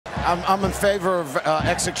I'm in favor of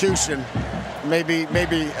execution.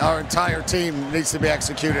 Maybe our entire team needs to be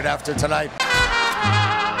executed after tonight.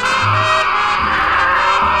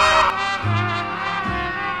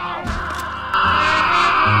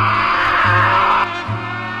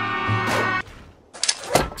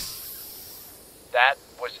 That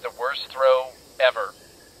was the worst throw ever.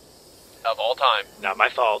 Of all time. Not my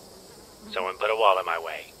fault. Someone put a wall in my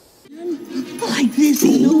way. Like this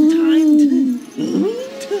is no time to...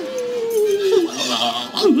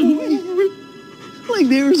 Like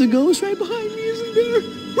there is a ghost right behind me, isn't there?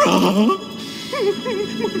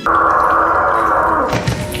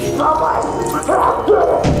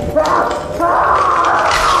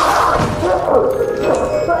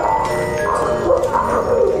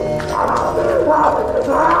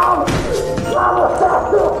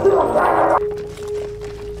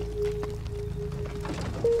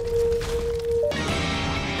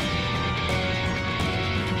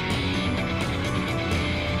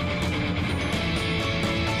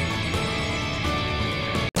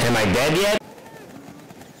 Am I dead yet?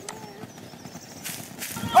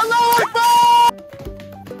 Allahu Akbar!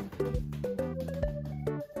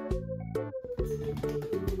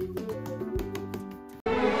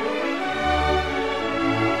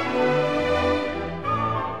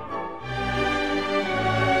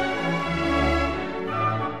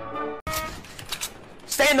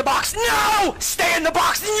 Stay in the box! No! Stay in the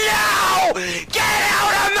box! No! Get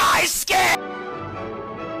out of my skin!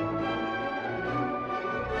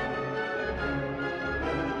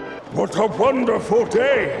 What a wonderful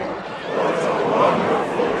day! What a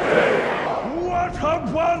wonderful day! What a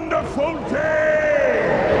wonderful day!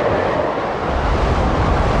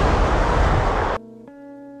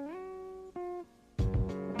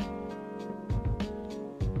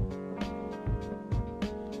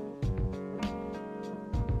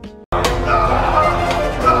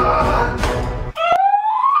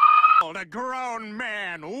 A grown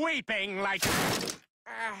man weeping like...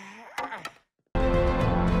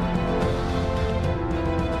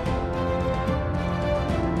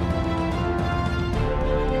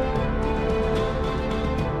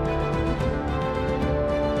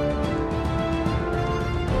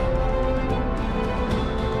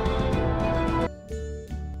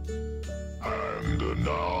 And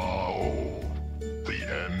now, the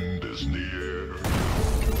end is near,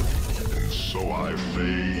 and so I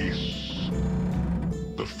face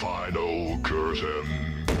the final curtain.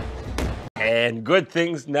 And good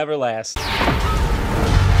things never last.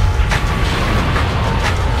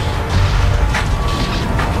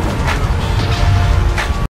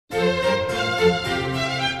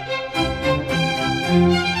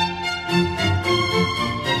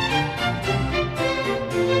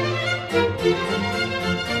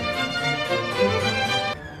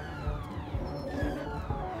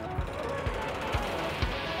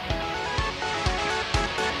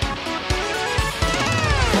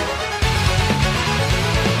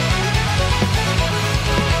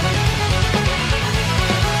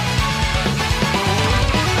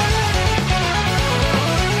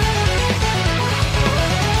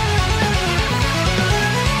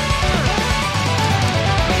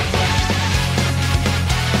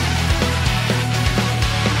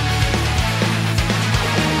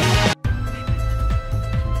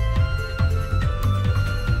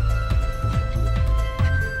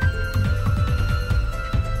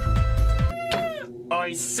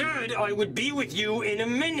 I said I would be with you in a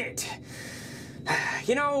minute.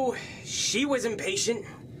 You know, she was impatient.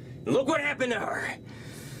 Look what happened to her.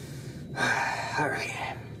 All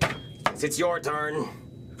right. It's your turn.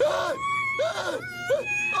 Oh,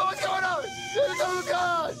 what's going on? Oh,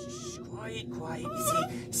 God! Quiet,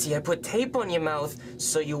 quiet. See, I put tape on your mouth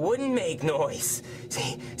so you wouldn't make noise.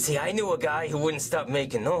 See, I knew a guy who wouldn't stop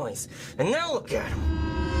making noise. And now look at him.